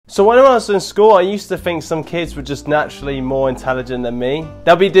So when I was in school, I used to think some kids were just naturally more intelligent than me.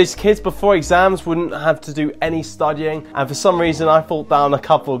 There'll be these kids before exams wouldn't have to do any studying, and for some reason I thought that on a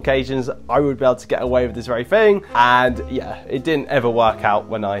couple of occasions I would be able to get away with this very thing, and yeah, it didn't ever work out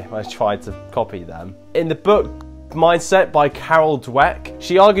when I tried to copy them. In the book Mindset by Carol Dweck,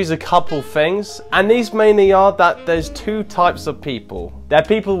 she argues a couple things, and these mainly are that there's two types of people. There are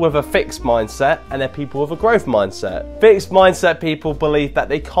people with a fixed mindset and there are people with a growth mindset. Fixed mindset people believe that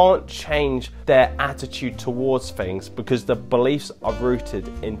they can't change their attitude towards things because the beliefs are rooted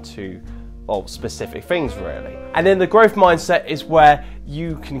into, well, specific things really. And then the growth mindset is where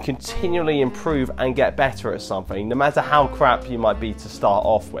you can continually improve and get better at something, no matter how crap you might be to start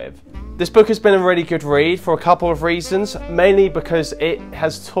off with. This book has been a really good read for a couple of reasons, mainly because it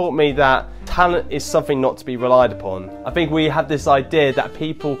has taught me that talent is something not to be relied upon. I think we have this idea that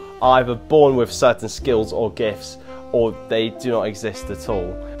people are either born with certain skills or gifts, or they do not exist at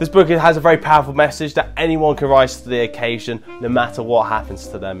all. This book has a very powerful message that anyone can rise to the occasion, no matter what happens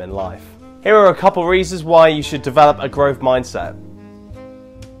to them in life. Here are a couple of reasons why you should develop a growth mindset.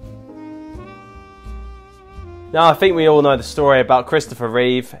 Now, I think we all know the story about Christopher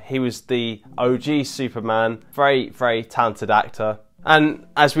Reeve. He was the OG Superman, very, very talented actor. And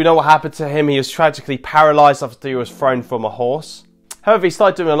as we know what happened to him, he was tragically paralysed after he was thrown from a horse. However, he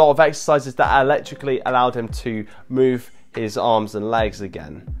started doing a lot of exercises that electrically allowed him to move his arms and legs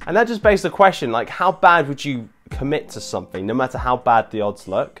again. And that just begs the question, like, how bad would you commit to something, no matter how bad the odds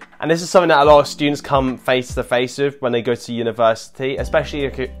look? And this is something that a lot of students come face to face with when they go to university, especially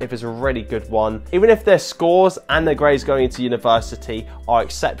if it's a really good one. Even if their scores and their grades going into university are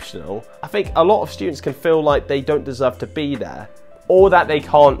exceptional, I think a lot of students can feel like they don't deserve to be there, or that they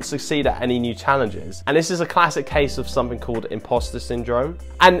can't succeed at any new challenges. And this is a classic case of something called imposter syndrome.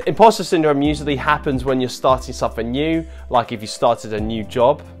 And imposter syndrome usually happens when you're starting something new, like if you started a new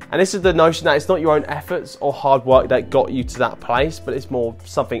job. And this is the notion that it's not your own efforts or hard work that got you to that place, but it's more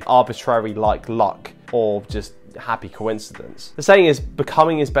something arbitrary like luck or just happy coincidence. The saying is,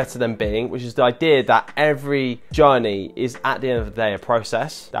 becoming is better than being, which is the idea that every journey is at the end of the day a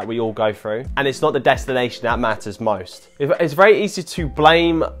process that we all go through, and it's not the destination that matters most. It's very easy to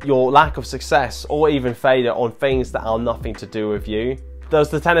blame your lack of success or even failure on things that are nothing to do with you. There was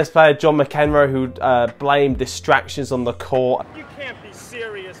the tennis player John McEnroe who blamed distractions on the court. You can't be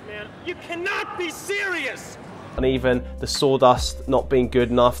serious, man. You cannot be serious! And even the sawdust not being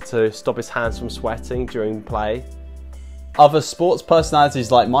good enough to stop his hands from sweating during play. Other sports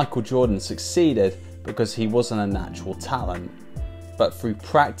personalities like Michael Jordan succeeded because he wasn't a natural talent, but through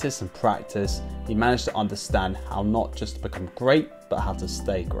practice and practice, he managed to understand how not just to become great, but how to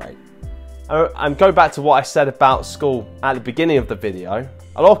stay great. And go back to what I said about school at the beginning of the video.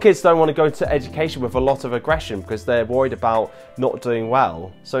 A lot of kids don't want to go to education with a lot of aggression because they're worried about not doing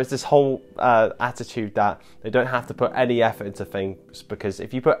well. So it's this whole attitude that they don't have to put any effort into things, because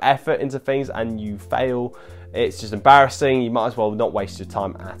if you put effort into things and you fail, it's just embarrassing. You might as well not waste your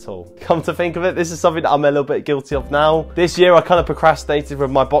time at all. Come to think of it, this is something that I'm a little bit guilty of now. This year I kind of procrastinated with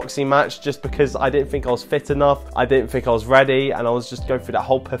my boxing match just because I didn't think I was fit enough. I didn't think I was ready, and I was just going through that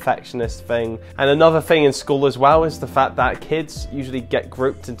whole perfectionist thing. And another thing in school as well is the fact that kids usually get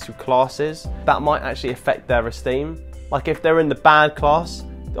grouped into classes that might actually affect their esteem. Like if they're in the bad class,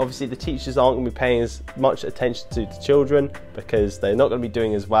 obviously the teachers aren't going to be paying as much attention to the children because they're not going to be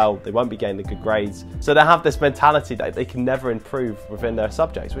doing as well, they won't be getting the good grades. So they have this mentality that they can never improve within their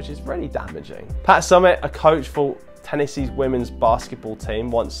subjects, which is really damaging. Pat Summitt, a coach for Tennessee's women's basketball team,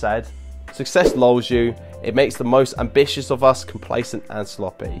 once said, "Success lulls you, it makes the most ambitious of us complacent and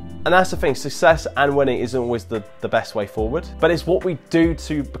sloppy." And that's the thing, success and winning isn't always the best way forward, but it's what we do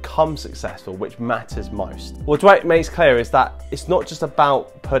to become successful which matters most. What Dweck makes clear is that it's not just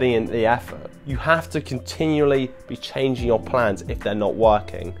about putting in the effort. You have to continually be changing your plans if they're not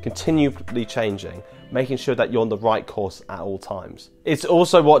working, continually changing, making sure that you're on the right course at all times. It's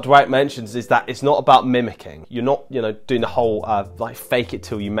also what Dweck mentions is that it's not about mimicking. You're not, doing the whole like fake it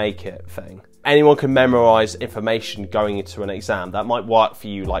till you make it thing. Anyone can memorize information going into an exam. That might work for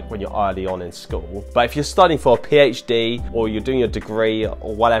you like when you're early on in school. But if you're studying for a PhD or you're doing a degree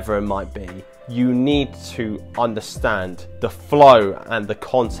or whatever it might be, you need to understand the flow and the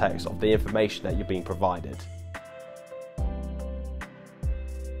context of the information that you're being provided.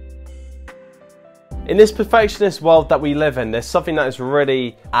 In this perfectionist world that we live in, there's something that is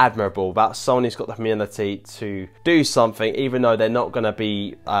really admirable about someone who's got the humility to do something even though they're not going to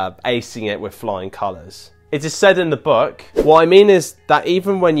be acing it with flying colours. It is said in the book, what I mean is that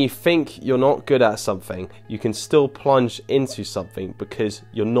even when you think you're not good at something, you can still plunge into something because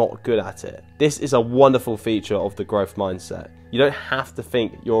you're not good at it. This is a wonderful feature of the growth mindset. You don't have to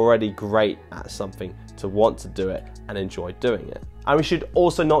think you're already great at something to want to do it and enjoy doing it. And we should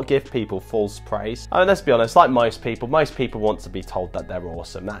also not give people false praise. I mean, let's be honest, like most people want to be told that they're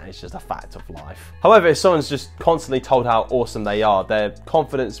awesome. That is just a fact of life. However, if someone's just constantly told how awesome they are, their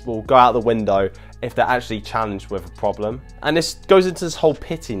confidence will go out the window if they're actually challenged with a problem. And this goes into this whole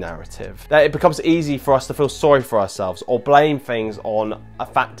pity narrative, that it becomes easy for us to feel sorry for ourselves or blame things on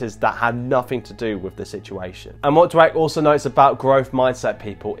factors that have nothing to do with the situation. And what Dweck also notes about growth mindset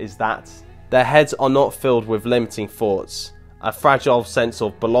people is that their heads are not filled with limiting thoughts, a fragile sense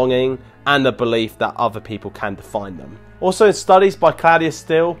of belonging, and the belief that other people can define them. Also, in studies by Claudia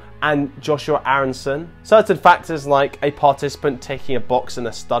Steele and Joshua Aronson, certain factors like a participant ticking a box in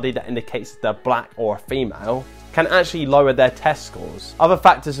a study that indicates that they're black or a female can actually lower their test scores. Other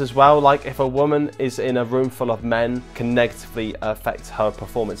factors as well, like if a woman is in a room full of men, can negatively affect her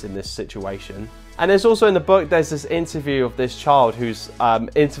performance in this situation. And there's also in the book, there's this interview of this child who's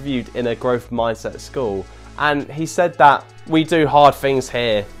interviewed in a growth mindset school. And he said that we do hard things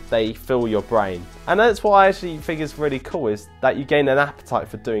here, they fill your brain. And that's what I actually think is really cool, is that you gain an appetite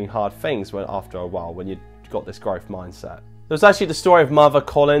for doing hard things after a while, when you've got this growth mindset. There's actually the story of Mother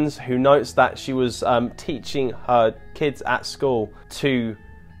Collins, who notes that she was teaching her kids at school to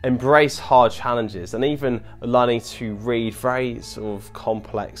embrace hard challenges and even learning to read very sort of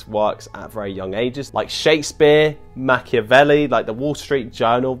complex works at very young ages, like Shakespeare, Machiavelli, like the Wall Street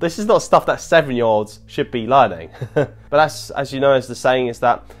Journal. This is not stuff that 7-year-olds should be learning. But that's, as you know, as the saying is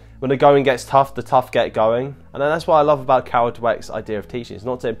that when the going gets tough, the tough get going. And that's what I love about Carol Dweck's idea of teaching. It's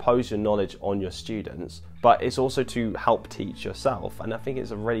not to impose your knowledge on your students, but it's also to help teach yourself. And I think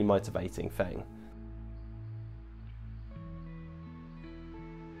it's a really motivating thing.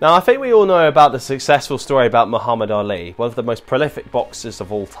 Now, I think we all know about the successful story about Muhammad Ali, one of the most prolific boxers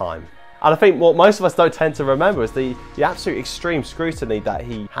of all time. And I think what most of us don't tend to remember is the absolute extreme scrutiny that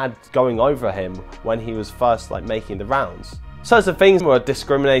he had going over him when he was first making the rounds. Certain things were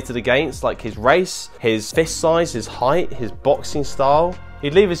discriminated against, like his race, his fist size, his height, his boxing style.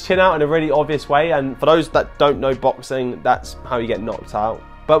 He'd leave his chin out in a really obvious way, and for those that don't know boxing, that's how you get knocked out.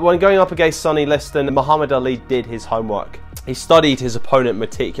 But when going up against Sonny Liston, Muhammad Ali did his homework. He studied his opponent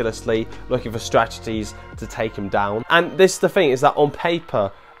meticulously, looking for strategies to take him down. And this is the thing, is that on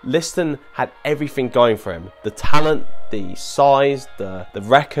paper, Liston had everything going for him. The talent, the size, the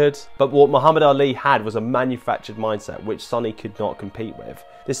record. But what Muhammad Ali had was a manufactured mindset, which Sonny could not compete with.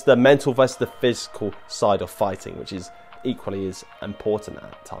 This is the mental versus the physical side of fighting, which is equally as important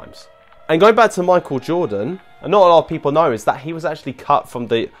at times. And going back to Michael Jordan, and not a lot of people know, is that he was actually cut from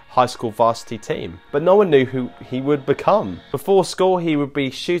the high school varsity team. But no one knew who he would become. Before school, he would be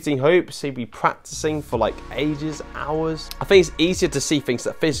shooting hoops, he'd be practicing for ages, hours. I think it's easier to see things that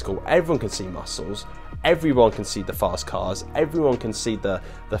are physical. Everyone can see muscles, everyone can see the fast cars, everyone can see the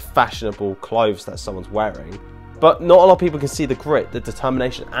fashionable clothes that someone's wearing. But not a lot of people can see the grit, the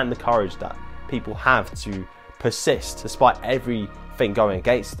determination, and the courage that people have to persist despite everything going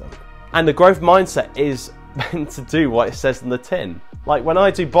against them. And the growth mindset is meant to do what it says in the tin. Like when I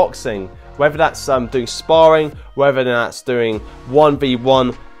do boxing, whether that's doing sparring, whether that's doing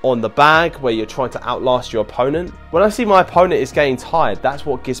 1v1 on the bag where you're trying to outlast your opponent, when I see my opponent is getting tired, that's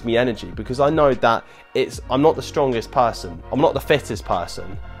what gives me energy, because I know that I'm not the strongest person, I'm not the fittest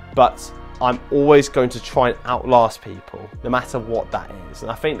person, but I'm always going to try and outlast people, no matter what that is.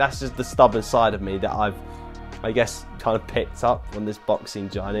 And I think that's just the stubborn side of me that I've, I guess, kind of picked up on this boxing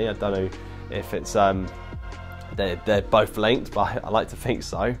journey. I don't know if it's they're both linked, but I like to think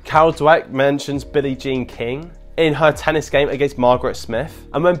so. Carol Dweck mentions Billie Jean King in her tennis game against Margaret Smith.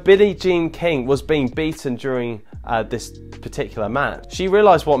 And when Billie Jean King was being beaten during this particular match, she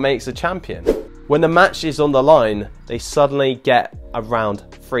realized what makes a champion. When the match is on the line, they suddenly get around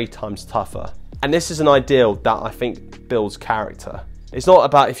 3 times tougher. And this is an ideal that I think builds character. It's not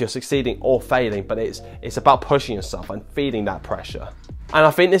about if you're succeeding or failing, but it's about pushing yourself and feeling that pressure. And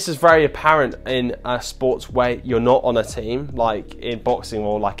I think this is very apparent in sports where you're not on a team, like in boxing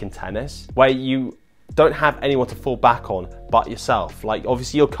or like in tennis, where you don't have anyone to fall back on but yourself. Like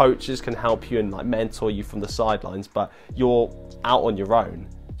obviously your coaches can help you and mentor you from the sidelines, but you're out on your own.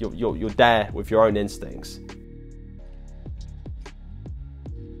 You're there with your own instincts.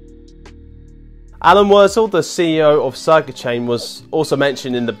 Alan Wurzel, the CEO of Circuit Chain, was also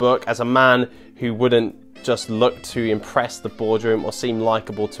mentioned in the book as a man who wouldn't just look to impress the boardroom or seem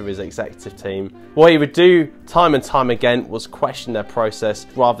likable to his executive team. What he would do time and time again was question their process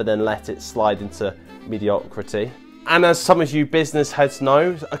rather than let it slide into mediocrity. And as some of you business heads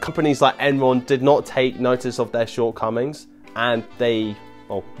know, companies like Enron did not take notice of their shortcomings, and they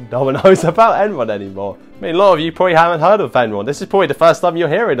well, no one knows about Enron anymore. I mean, a lot of you probably haven't heard of Enron. This is probably the first time you're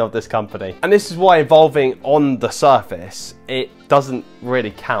hearing of this company. And this is why evolving on the surface, it doesn't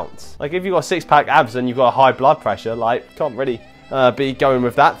really count. Like if you've got six-pack abs and you've got a high blood pressure, like, can't really be going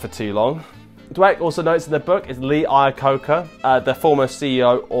with that for too long. Dweck also notes in the book is Lee Iacocca, the former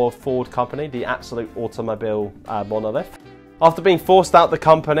CEO of Ford Company, the absolute automobile monolith. After being forced out the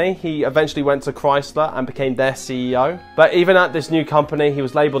company, he eventually went to Chrysler and became their CEO. But even at this new company, he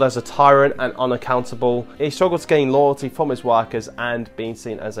was labelled as a tyrant and unaccountable. He struggled to gain loyalty from his workers and being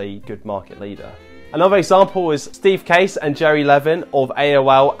seen as a good market leader. Another example is Steve Case and Jerry Levin of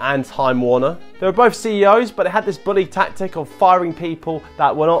AOL and Time Warner. They were both CEOs, but they had this bully tactic of firing people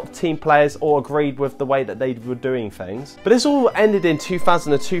that were not team players or agreed with the way that they were doing things. But this all ended in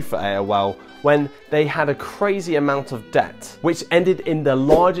 2002 for AOL, when they had a crazy amount of debt, which ended in the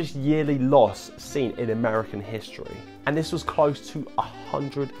largest yearly loss seen in American history. And this was close to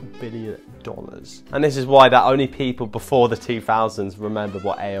 $100 billion. And this is why that only people before the 2000s remember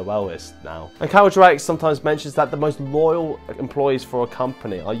what AOL is now. And Carol Dweck sometimes mentions that the most loyal employees for a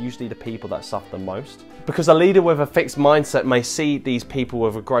company are usually the people that suffer the most. Because a leader with a fixed mindset may see these people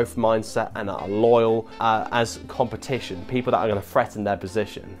with a growth mindset and are loyal as competition, people that are going to threaten their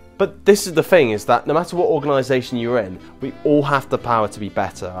position. But this is the thing, is that no matter what organisation you're in, we all have the power to be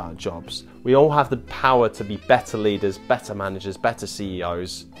better at our jobs. We all have the power to be better leaders, better managers, better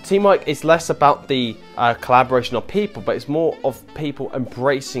CEOs. Teamwork is less about the collaboration of people, but it's more of people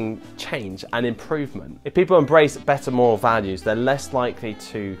embracing change and improvement. If people embrace better moral values, they're less likely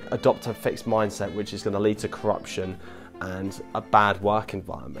to adopt a fixed mindset, which is going to lead to corruption and a bad work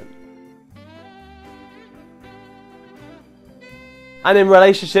environment. And in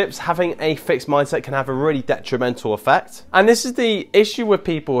relationships, having a fixed mindset can have a really detrimental effect. And this is the issue with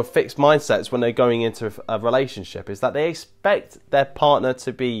people with fixed mindsets when they're going into a relationship, is that they expect their partner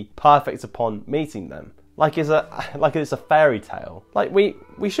to be perfect upon meeting them. Like it's a fairy tale. Like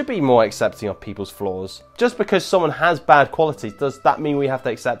we should be more accepting of people's flaws. Just because someone has bad qualities, does that mean we have to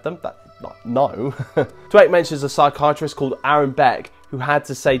accept them? No. Dweck mentions a psychiatrist called Aaron Beck, who had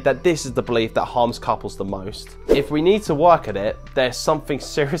to say that this is the belief that harms couples the most. If we need to work at it, there's something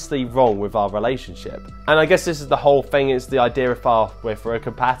seriously wrong with our relationship. And I guess this is the whole thing, is the idea if we're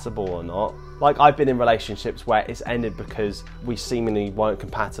compatible or not. Like, I've been in relationships where it's ended because we seemingly weren't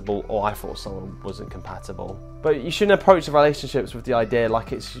compatible, or I thought someone wasn't compatible. But you shouldn't approach the relationships with the idea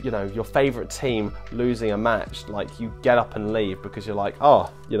like it's, you know, your favourite team losing a match. Like, you get up and leave because you're like,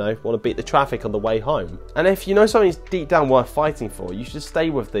 oh, you know, want to beat the traffic on the way home. And if you know something's deep down worth fighting for, you should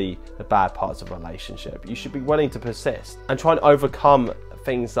stay with the bad parts of a relationship. You should be willing to persist and try and overcome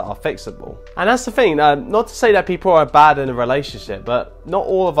things that are fixable. And that's the thing, not to say that people are bad in a relationship, but not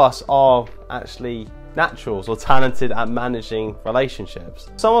all of us are actually naturals or talented at managing relationships.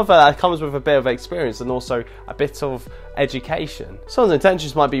 Some of that comes with a bit of experience and also a bit of education. Someone's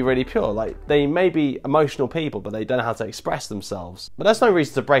intentions might be really pure, like they may be emotional people but they don't know how to express themselves. But that's no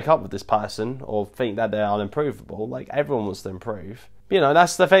reason to break up with this person or think that they're unimprovable. Like, everyone wants to improve. You know,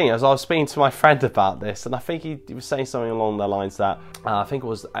 that's the thing, as I was speaking to my friend about this, and I think he was saying something along the lines that, I think it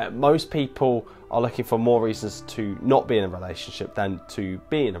was, most people are looking for more reasons to not be in a relationship than to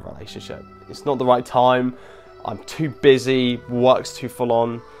be in a relationship. It's not the right time, I'm too busy, work's too full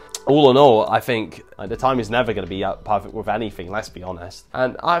on. All in all, I think the time is never going to be perfect with anything, let's be honest.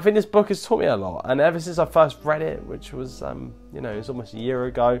 And I think this book has taught me a lot. And ever since I first read it, which was, you know, it was almost a year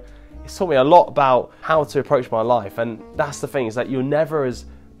ago, it's taught me a lot about how to approach my life. And that's the thing, is that you're never as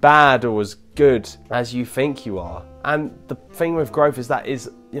bad or as good as you think you are. And the thing with growth is that it's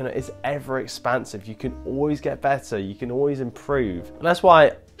ever expansive. You can always get better, you can always improve. And that's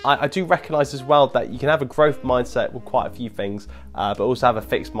why I do recognise as well that you can have a growth mindset with quite a few things, but also have a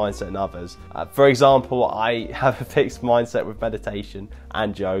fixed mindset in others. For example, I have a fixed mindset with meditation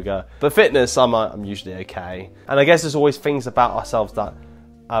and yoga, but fitness, I'm usually okay. And I guess there's always things about ourselves that,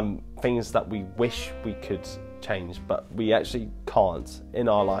 things that we wish we could change, but we actually can't in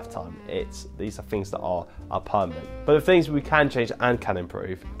our lifetime. These are things that are permanent. But the things we can change and can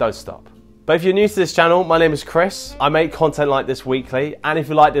improve, don't stop. But if you're new to this channel, my name is Chris. I make content like this weekly, and if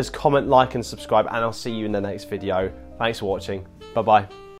you like this, comment, like and subscribe, and I'll see you in the next video. Thanks for watching. Bye bye.